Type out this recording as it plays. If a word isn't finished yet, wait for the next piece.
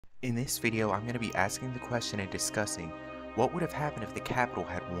In this video, I'm going to be asking the question and discussing what would have happened if the Capitol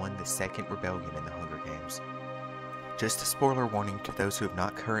had won the second rebellion in the Hunger Games. Just a spoiler warning to those who have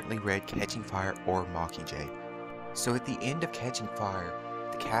not currently read Catching Fire or Mockingjay. So at the end of Catching Fire,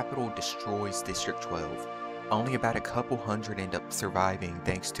 the Capitol destroys District 12. Only about a couple hundred end up surviving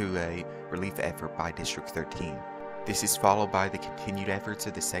thanks to a relief effort by District 13. This is followed by the continued efforts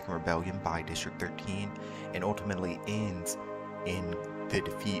of the second rebellion by District 13 and ultimately ends in the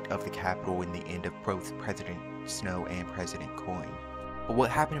defeat of the Capitol in the end of both President Snow and President Coin. But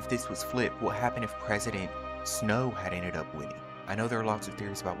what happened if this was flipped? What happened if President Snow had ended up winning? I know there are lots of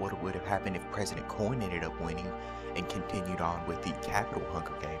theories about what would have happened if President Coin ended up winning and continued on with the Capitol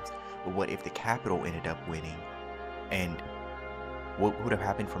Hunger Games. But what if the Capitol ended up winning, and what would have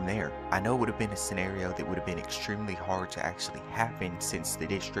happened from there? I know it would have been a scenario that would have been extremely hard to actually happen since the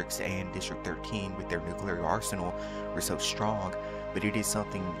districts and District 13 with their nuclear arsenal were so strong, but it is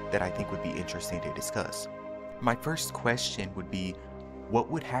something that I think would be interesting to discuss. My first question would be,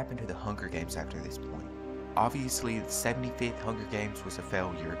 what would happen to the Hunger Games after this point? Obviously, the 75th Hunger Games was a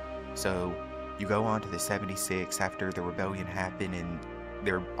failure, so you go on to the 76th after the rebellion happened, and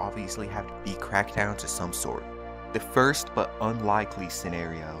there obviously have to be crackdowns of some sort. The first but unlikely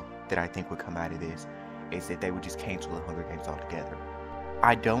scenario that I think would come out of this is that they would just cancel the Hunger Games altogether.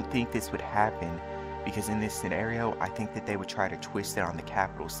 I don't think this would happen because in this scenario, I think that they would try to twist it on the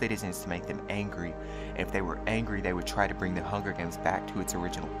Capitol citizens to make them angry. And if they were angry, they would try to bring the Hunger Games back to its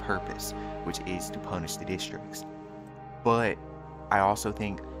original purpose, which is to punish the districts. But I also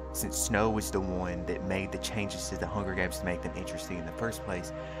think since Snow was the one that made the changes to the Hunger Games to make them interesting in the first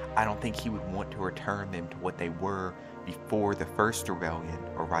place, I don't think he would want to return them to what they were before the first rebellion,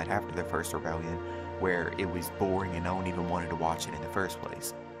 or right after the first rebellion, where it was boring and no one even wanted to watch it in the first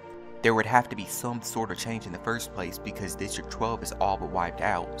place. There would have to be some sort of change in the first place because District 12 is all but wiped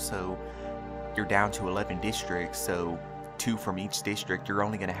out, so you're down to 11 districts, so 2 from each district, you're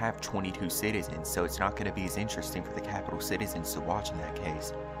only going to have 22 citizens, so it's not going to be as interesting for the Capitol citizens to watch in that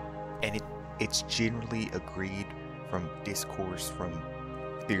case. And it's generally agreed from discourse, from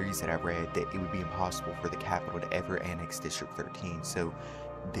theories that I've read, that it would be impossible for the Capitol to ever annex District 13, so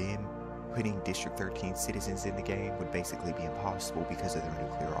them putting District 13 citizens in the game would basically be impossible because of their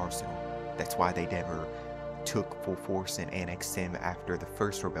nuclear arsenal. That's why they never took full force and annexed them after the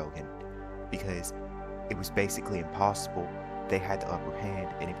first rebellion, because it was basically impossible. They had the upper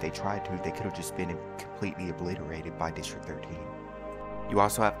hand, and if they tried to, they could have just been completely obliterated by District 13. You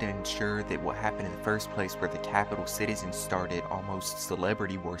also have to ensure that what happened in the first place, where the Capitol citizens started almost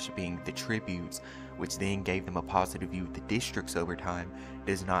celebrity worshipping the tributes, which then gave them a positive view of the districts over time,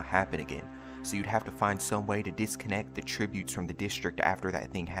 does not happen again. So you'd have to find some way to disconnect the tributes from the district after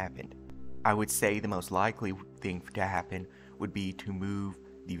that thing happened. I would say the most likely thing to happen would be to move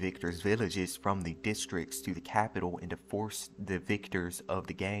the victors' villages from the districts to the Capitol and to force the victors of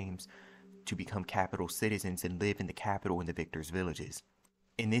the games to become Capitol citizens and live in the Capitol in the victors' villages.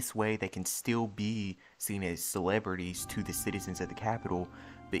 In this way, they can still be seen as celebrities to the citizens of the Capitol,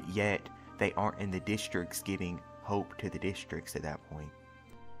 but yet they aren't in the districts giving hope to the districts at that point.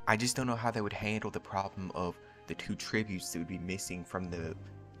 I just don't know how they would handle the problem of the 2 tributes that would be missing from the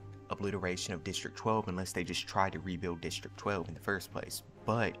obliteration of District 12 unless they just tried to rebuild District 12 in the first place.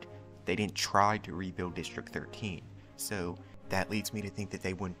 But they didn't try to rebuild District 13, so that leads me to think that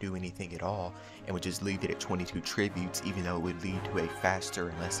they wouldn't do anything at all and would just leave it at 22 tributes, even though it would lead to a faster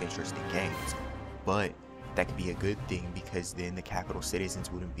and less interesting games. But that could be a good thing because then the Capitol citizens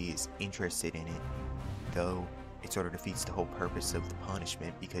wouldn't be as interested in it, though it sort of defeats the whole purpose of the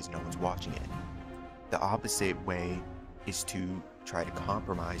punishment because no one's watching it. The opposite way is to try to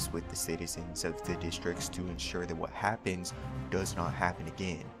compromise with the citizens of the districts to ensure that what happens does not happen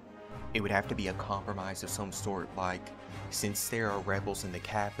again. It would have to be a compromise of some sort, like, since there are rebels in the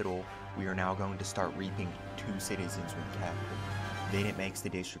Capitol, we are now going to start reaping 2 citizens from the Capitol. Then it makes the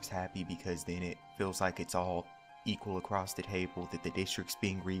districts happy because then it feels like it's all equal across the table, that the district's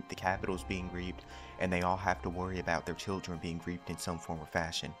being reaped, the Capitol's being reaped, and they all have to worry about their children being reaped in some form or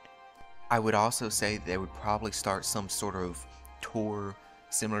fashion. I would also say that they would probably start some sort of tour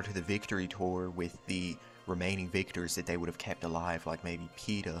similar to the Victory Tour with the remaining victors that they would have kept alive, like maybe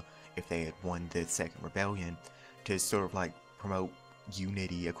PETA, if they had won the second rebellion, to sort of like promote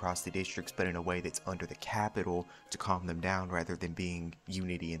unity across the districts, but in a way that's under the Capitol to calm them down rather than being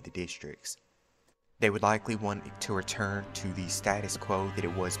unity in the districts. They would likely want it to return to the status quo that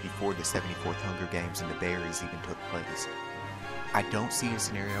it was before the 74th Hunger Games and the berries even took place. I don't see a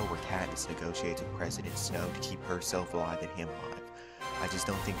scenario where Katniss negotiates with President Snow to keep herself alive and him alive. I just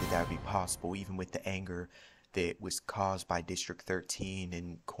don't think that that would be possible, even with the anger that was caused by District 13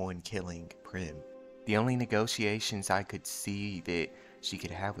 and Coin killing Prim. The only negotiations I could see that she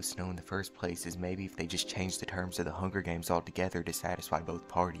could have with Snow in the first place is maybe if they just changed the terms of the Hunger Games altogether to satisfy both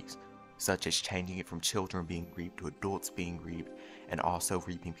parties, such as changing it from children being reaped to adults being reaped, and also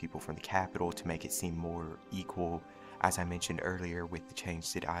reaping people from the capital to make it seem more equal, as I mentioned earlier with the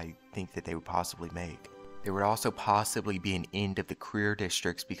change that I think that they would possibly make. There would also possibly be an end of the career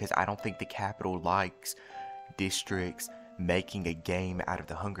districts, because I don't think the capital likes districts making a game out of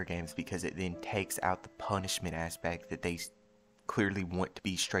the Hunger Games, because it then takes out the punishment aspect that they clearly want to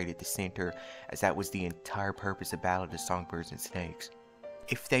be straight at the center, as that was the entire purpose of Ballad of Songbirds and Snakes.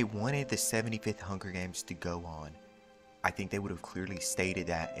 If they wanted the 75th Hunger Games to go on, I think they would have clearly stated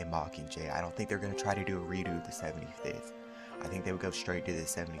that in Mockingjay. I don't think they're going to try to do a redo of the 75th. I think they would go straight to the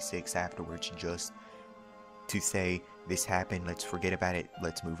 76th afterwards, just to say, this happened, let's forget about it,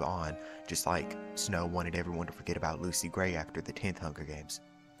 let's move on. Just like Snow wanted everyone to forget about Lucy Gray after the 10th Hunger Games.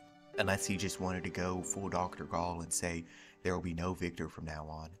 Unless he just wanted to go full Dr. Gall and say, there will be no victor from now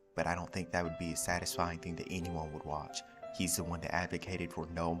on. But I don't think that would be a satisfying thing that anyone would watch. He's the one that advocated for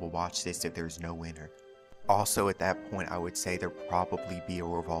no one will watch this if there's no winner. Also at that point, I would say there'd probably be a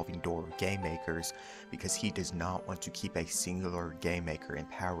revolving door of game makers, because he does not want to keep a singular game maker in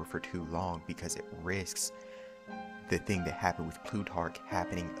power for too long, because it risks the thing that happened with Plutarch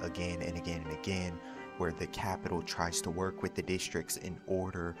happening again and again and again, where the capital tries to work with the districts in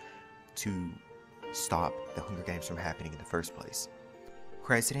order to stop the Hunger Games from happening in the first place.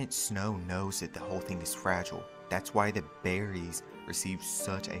 President Snow knows that the whole thing is fragile. That's why the berries receive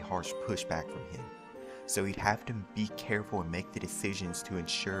such a harsh pushback from him. So he'd have to be careful and make the decisions to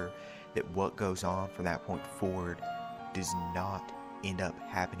ensure that what goes on from that point forward does not end up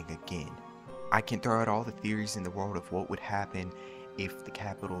happening again. I can throw out all the theories in the world of what would happen if the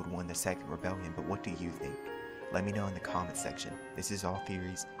capital had won the second rebellion, but what do you think? Let me know in the comment section. This is all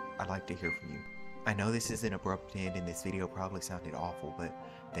theories. I'd like to hear from you. I know this is an abrupt end and this video probably sounded awful, but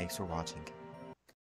thanks for watching.